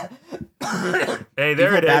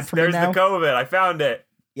 there it is. There's the COVID. I found it.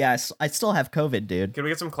 Yeah, I still have COVID, dude. Can we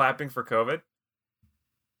get some clapping for COVID?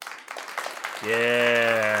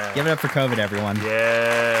 Yeah. Give it up for COVID, everyone.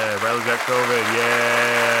 Yeah. Riley's got COVID.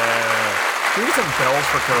 Yeah. Can we get some bells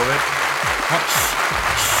for COVID?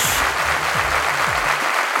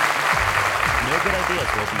 No good ideas.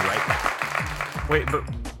 We'll be right back. Wait, but...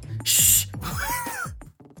 Shh.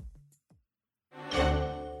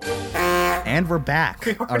 And we're back.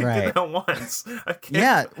 We All right. did that once.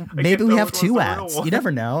 Yeah, maybe we have 2 ads. You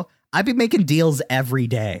never know. I've been making deals every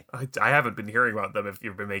day. I haven't been hearing about them if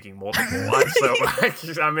you've been making multiple ones, so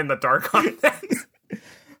I'm in the dark on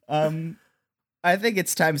that. I think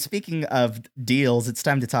it's time, speaking of deals, it's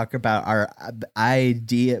time to talk about our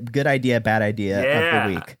good idea, bad idea of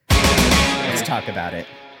the week. Let's talk about it.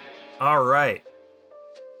 All right.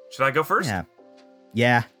 Should I go first?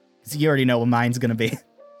 Yeah. Because you already know what mine's going to be.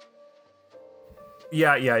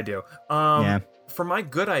 Yeah, I do. For my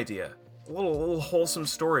good idea, a little wholesome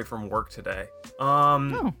story from work today.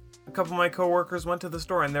 A couple of my coworkers went to the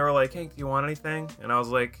store and they were like, "Hey, do you want anything?" And I was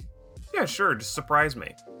like, "Yeah, sure, just surprise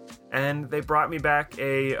me." And they brought me back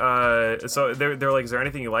so they're like, "Is there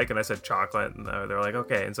anything you like?" And I said chocolate, and they're like,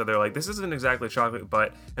 "Okay." And so they're like, "This isn't exactly chocolate,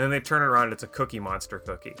 but..." And then they turn it around and it's a Cookie Monster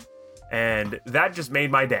cookie. And that just made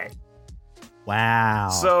my day. Wow.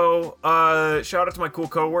 So, shout out to my cool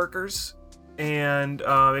coworkers. And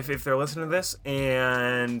if they're listening to this,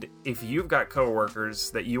 and if you've got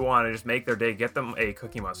coworkers that you want to just make their day, get them a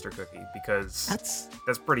Cookie Monster cookie, because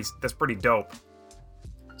that's pretty dope.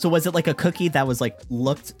 So was it like a cookie that was like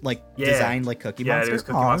designed like Cookie Monster? Yeah, it was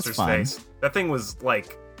Cookie Monster's face. That thing was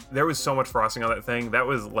like, there was so much frosting on that thing. That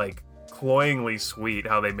was like cloyingly sweet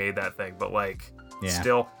how they made that thing, but like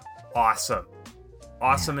still awesome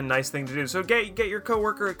and nice thing to do. So get your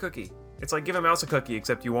coworker a cookie. It's like give a mouse a cookie,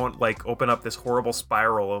 except you won't like open up this horrible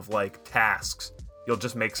spiral of like tasks. You'll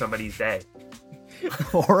just make somebody's day.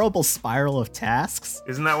 Horrible spiral of tasks?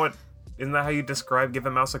 Isn't that how you describe give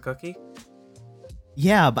a mouse a cookie?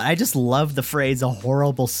 Yeah, but I just love the phrase "a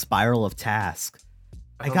horrible spiral of tasks."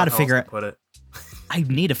 I gotta figure out. Put it. I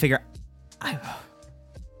need to figure. I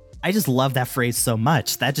just love that phrase so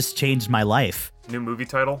much. That just changed my life. New movie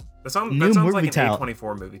title. That sounds like an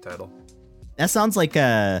A24 movie title. That sounds like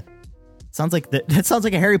a. That sounds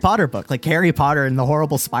like a Harry Potter book, like Harry Potter and the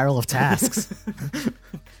Horrible Spiral of Tasks.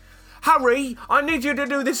 Harry, I need you to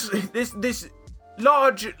do this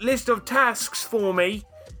large list of tasks for me.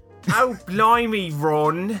 Oh, blimey,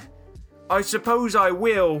 Ron. I suppose I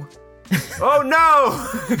will. Oh, no!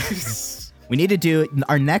 We need to do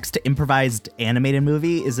our next improvised animated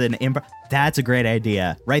movie is an That's a great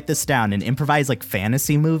idea. Write this down. An improvised like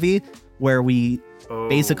fantasy movie where we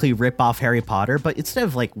basically rip off Harry Potter, but instead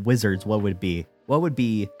of like wizards, what would it be? What would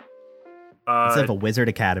be instead of a wizard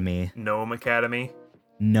academy? Gnome Academy.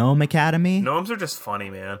 Gnome Academy? Gnomes are just funny,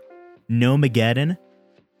 man. Gnomegeddon?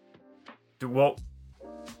 Well,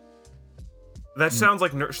 that sounds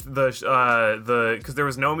like because there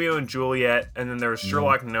was Romeo and Juliet, and then there was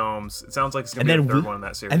Sherlock Gnomes. It sounds like it's gonna be the third one in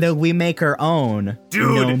that series. And then we make our own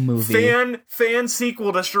gnome movie. Fan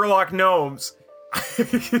sequel to Sherlock Gnomes.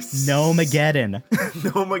 Gnomegeddon.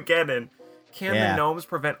 Gnomegeddon. Can the gnomes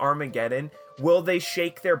prevent Armageddon? Will they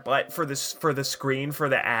shake their butt for the screen for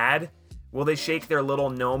the ad? Will they shake their little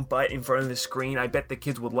gnome butt in front of the screen? I bet the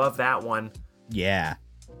kids would love that one. Yeah.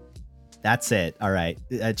 That's it. All right.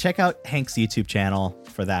 Check out Hank's YouTube channel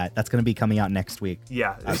for that. That's going to be coming out next week.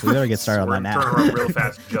 Yeah. So we better get started on that now. Turn around real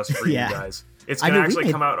fast just for you guys. It's going to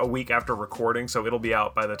actually come out a week after recording, so it'll be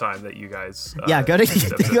out by the time that you guys... go to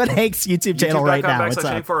Hank's YouTube channel right now. What's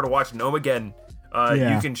up? To watch Gnome again.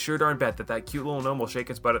 You can sure darn bet that cute little gnome will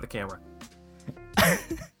shake its butt at the camera.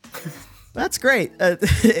 That's great.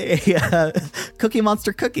 Cookie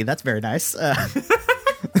Monster cookie. That's very nice. I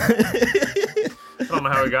don't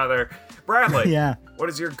know how we got there. Bradley, what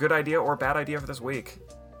is your good idea or bad idea for this week?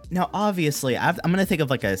 Now, obviously, I'm going to think of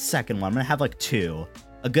like a second one. I'm going to have like two.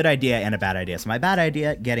 A good idea and a bad idea. So my bad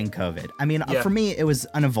idea, getting COVID. I mean, for me, it was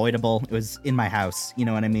unavoidable. It was in my house. You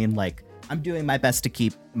know what I mean? Like, I'm doing my best to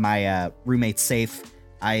keep my roommates safe.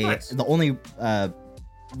 The only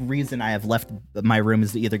reason I have left my room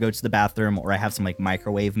is to either go to the bathroom or I have some like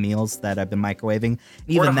microwave meals that I've been microwaving.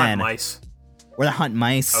 Even or to then, hunt mice. Or to hunt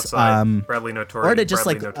mice. Outside. Bradley notoriously. Or to just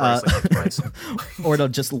mice. or to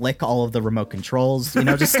just lick all of the remote controls. You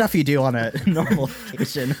know, just stuff you do on a normal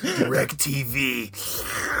occasion. DirecTV.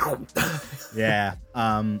 Yeah.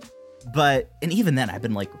 And even then, I've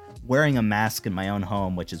been like wearing a mask in my own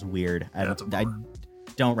home, which is weird. I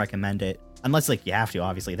don't recommend it. Unless like you have to,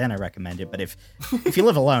 obviously, then I recommend it. But if you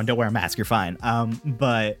live alone, don't wear a mask. You're fine.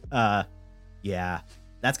 Yeah,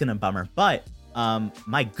 that's gonna bummer. But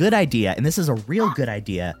my good idea, and this is a real good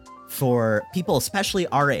idea for people, especially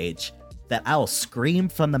our age, that I'll scream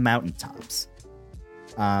from the mountaintops.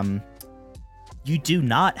 You do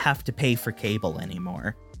not have to pay for cable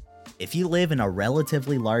anymore. If you live in a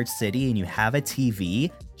relatively large city and you have a TV,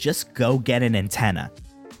 just go get an antenna.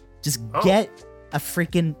 Just get a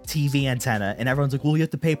freaking TV antenna. And everyone's like, well, you have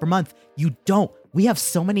to pay per month. You don't. We have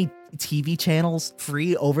so many TV channels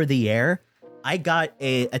free over the air. I got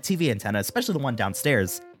a TV antenna, especially the one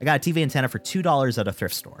downstairs. I got a TV antenna for $2 at a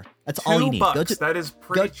thrift store. That's all you need. $2. That is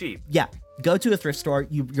pretty cheap. Yeah. Go to a thrift store.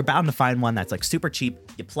 You're bound to find one that's like super cheap.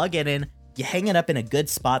 You plug it in. You hang it up in a good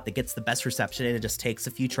spot that gets the best reception, and it just takes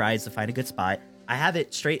a few tries to find a good spot. I have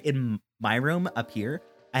it straight in my room up here.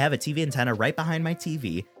 I have a TV antenna right behind my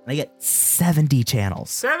TV, and I get 70 channels.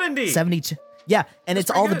 70? Yeah, and it's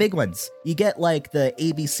all the big ones. You get like the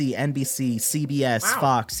ABC, NBC, CBS,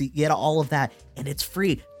 Fox. You get all of that, and it's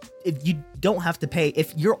free. If you don't have to pay,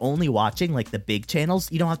 if you're only watching like the big channels,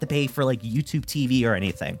 you don't have to pay for like YouTube TV or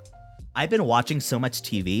anything. I've been watching so much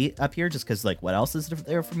TV up here just because like what else is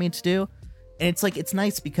there for me to do? And it's like, it's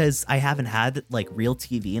nice because I haven't had like real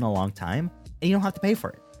TV in a long time and you don't have to pay for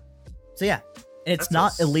it. So yeah, and it's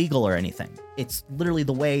not illegal or anything. It's literally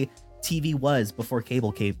the way TV was before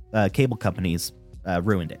cable companies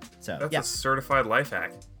ruined it. So that's a certified life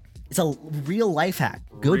hack. It's a real life hack.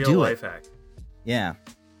 Go do it. Real life hack. Yeah.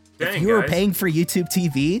 Dang, if you were paying for YouTube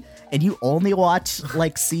TV and you only watch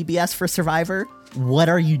like CBS for Survivor, what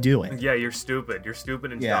are you doing? Yeah, you're stupid. You're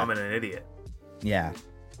stupid and dumb and an idiot. Yeah.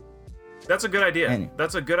 That's a good idea.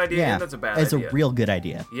 That's a good idea and that's a bad idea. It's a real good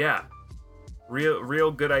idea. Yeah.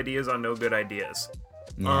 Real good ideas on no good ideas.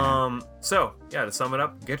 Yeah. So, yeah, to sum it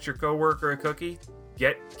up, get your coworker a cookie,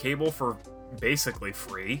 get cable for basically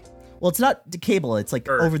free. Well, it's not cable, it's like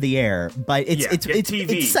over the air, but it's TV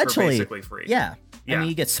essentially for basically free. Yeah. I mean,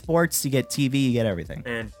 you get sports, you get TV, you get everything.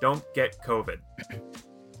 And don't get COVID.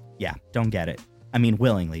 Yeah, don't get it. I mean,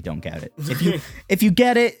 willingly don't get it. If you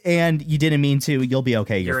get it and you didn't mean to, you'll be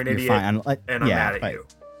okay. You're an idiot, fine. And I'm mad at you.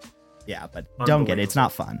 Yeah, but don't get it. It's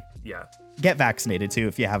not fun. Yeah. Get vaccinated too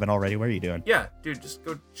if you haven't already. What are you doing? Yeah, dude, just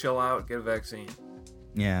go chill out, get a vaccine.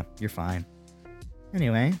 Yeah, you're fine.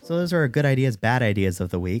 Anyway, so those are our good ideas, bad ideas of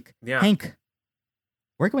the week. Yeah. Hank,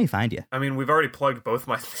 where can we find you? I mean, we've already plugged both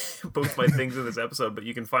my things in this episode, but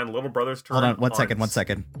you can find Little Brother's Turn. Hold on, one second.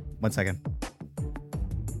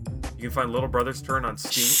 You can find Little Brother's Turn on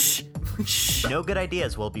Steam. No Good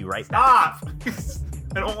Ideas. We'll be right back. Stop!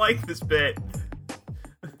 I don't like this bit.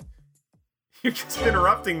 You're just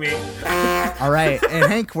interrupting me. All right.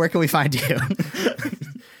 And Hank, where can we find you?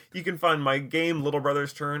 You can find my game Little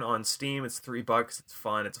Brother's Turn on Steam. It's $3. It's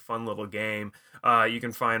fun. It's a fun little game. You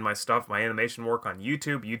can find my stuff, my animation work on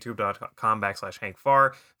YouTube,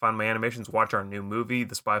 youtube.com/HankFar. Find my animations, watch our new movie,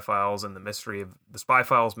 The Spy Files Mystery of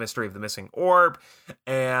the Missing Orb.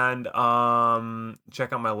 And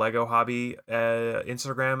check out my Lego hobby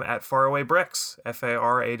Instagram at FarawayBricks,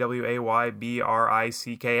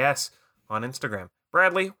 FarawayBricks on Instagram.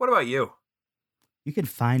 Bradley, what about you? You can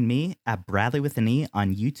find me at Bradley with an E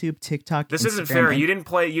on YouTube, TikTok. This Instagram, isn't fair. You didn't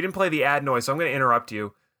play the ad noise, so I'm going to interrupt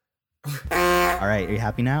you. All right, are you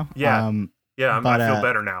happy now? Yeah. I feel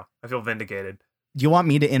better now. I feel vindicated. Do you want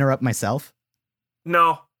me to interrupt myself?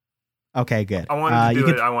 No. Okay, good. I wanted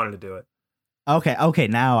to do it. Okay,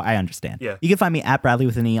 now I understand. Yeah. You can find me at Bradley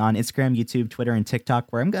with an E on Instagram, YouTube, Twitter, and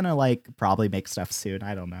TikTok, where I'm gonna probably make stuff soon.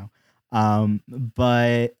 I don't know.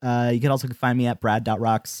 But you can also find me at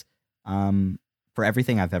brad.rocks for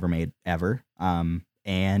everything I've ever made ever.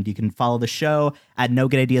 And you can follow the show at No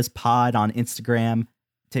Good Ideas Pod on Instagram,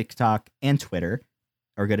 TikTok, and Twitter,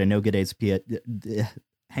 or go to No Good Ideas.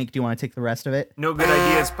 Hank, do you want to take the rest of it? No Good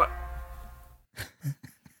Ideas.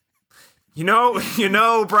 You know,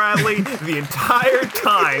 Bradley, the entire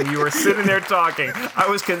time you were sitting there talking, I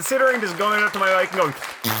was considering just going up to my mic and going,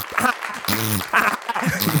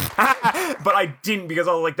 but I didn't, because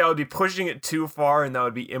I was like, that would be pushing it too far and that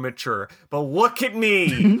would be immature. But look at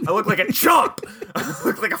me. I look like a chump. I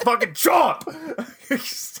look like a fucking chump. I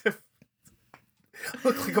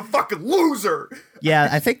look like a fucking loser. Yeah,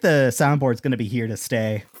 I think the soundboard's going to be here to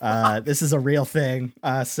stay. This is a real thing.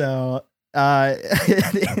 So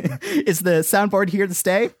is the soundboard here to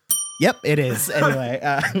stay? Yep, it is. Anyway.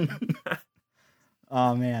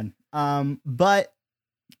 Oh, man. But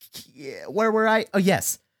where were I? Oh,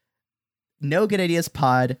 yes.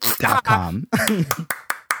 NoGoodIdeasPod.com.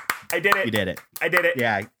 I did it. You did it. I did it.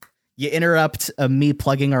 Yeah. You interrupt me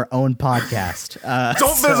plugging our own podcast.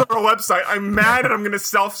 Don't visit our website. I'm mad and I'm going to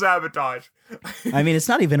self-sabotage. I mean, it's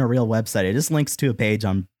not even a real website. It just links to a page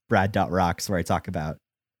on brad.rocks where I talk about.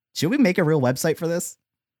 Should we make a real website for this?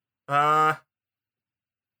 How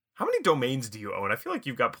many domains do you own? I feel like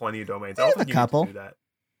you've got plenty of domains. I don't think you couple. need to do that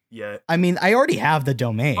yet. I mean, I already have the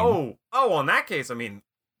domain. Oh, well, in that case, I mean,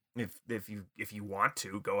 if you want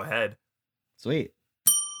to, go ahead. Sweet.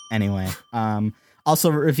 Anyway, also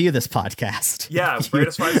review this podcast. Yeah, rate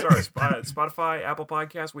us 5 stars. Spotify, Apple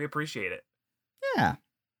Podcasts, we appreciate it. Yeah.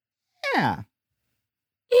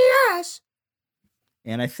 Yes.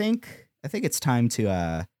 And I think it's time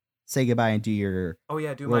to say goodbye and do your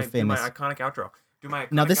do my iconic outro.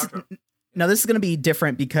 Outro. Now this is going to be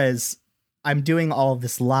different because I'm doing all of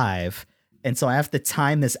this live, and so I have to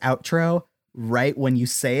time this outro right when you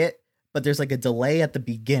say it, but there's like a delay at the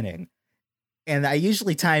beginning. And I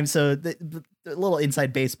usually time, so the little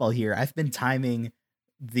inside baseball here, I've been timing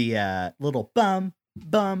the little bum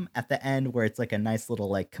at the end where it's like a nice little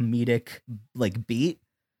like comedic like beat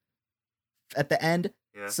at the end.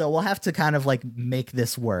 Yeah. So we'll have to kind of like make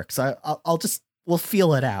this work. So we'll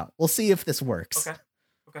feel it out. We'll see if this works.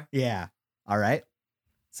 Okay. Yeah. All right.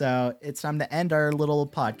 So it's time to end our little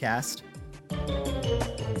podcast.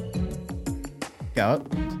 Go.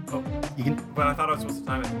 Oh, you can. But I thought I was supposed to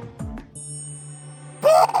time it.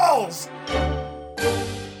 Balls!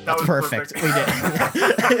 That's perfect. We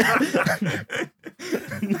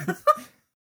did.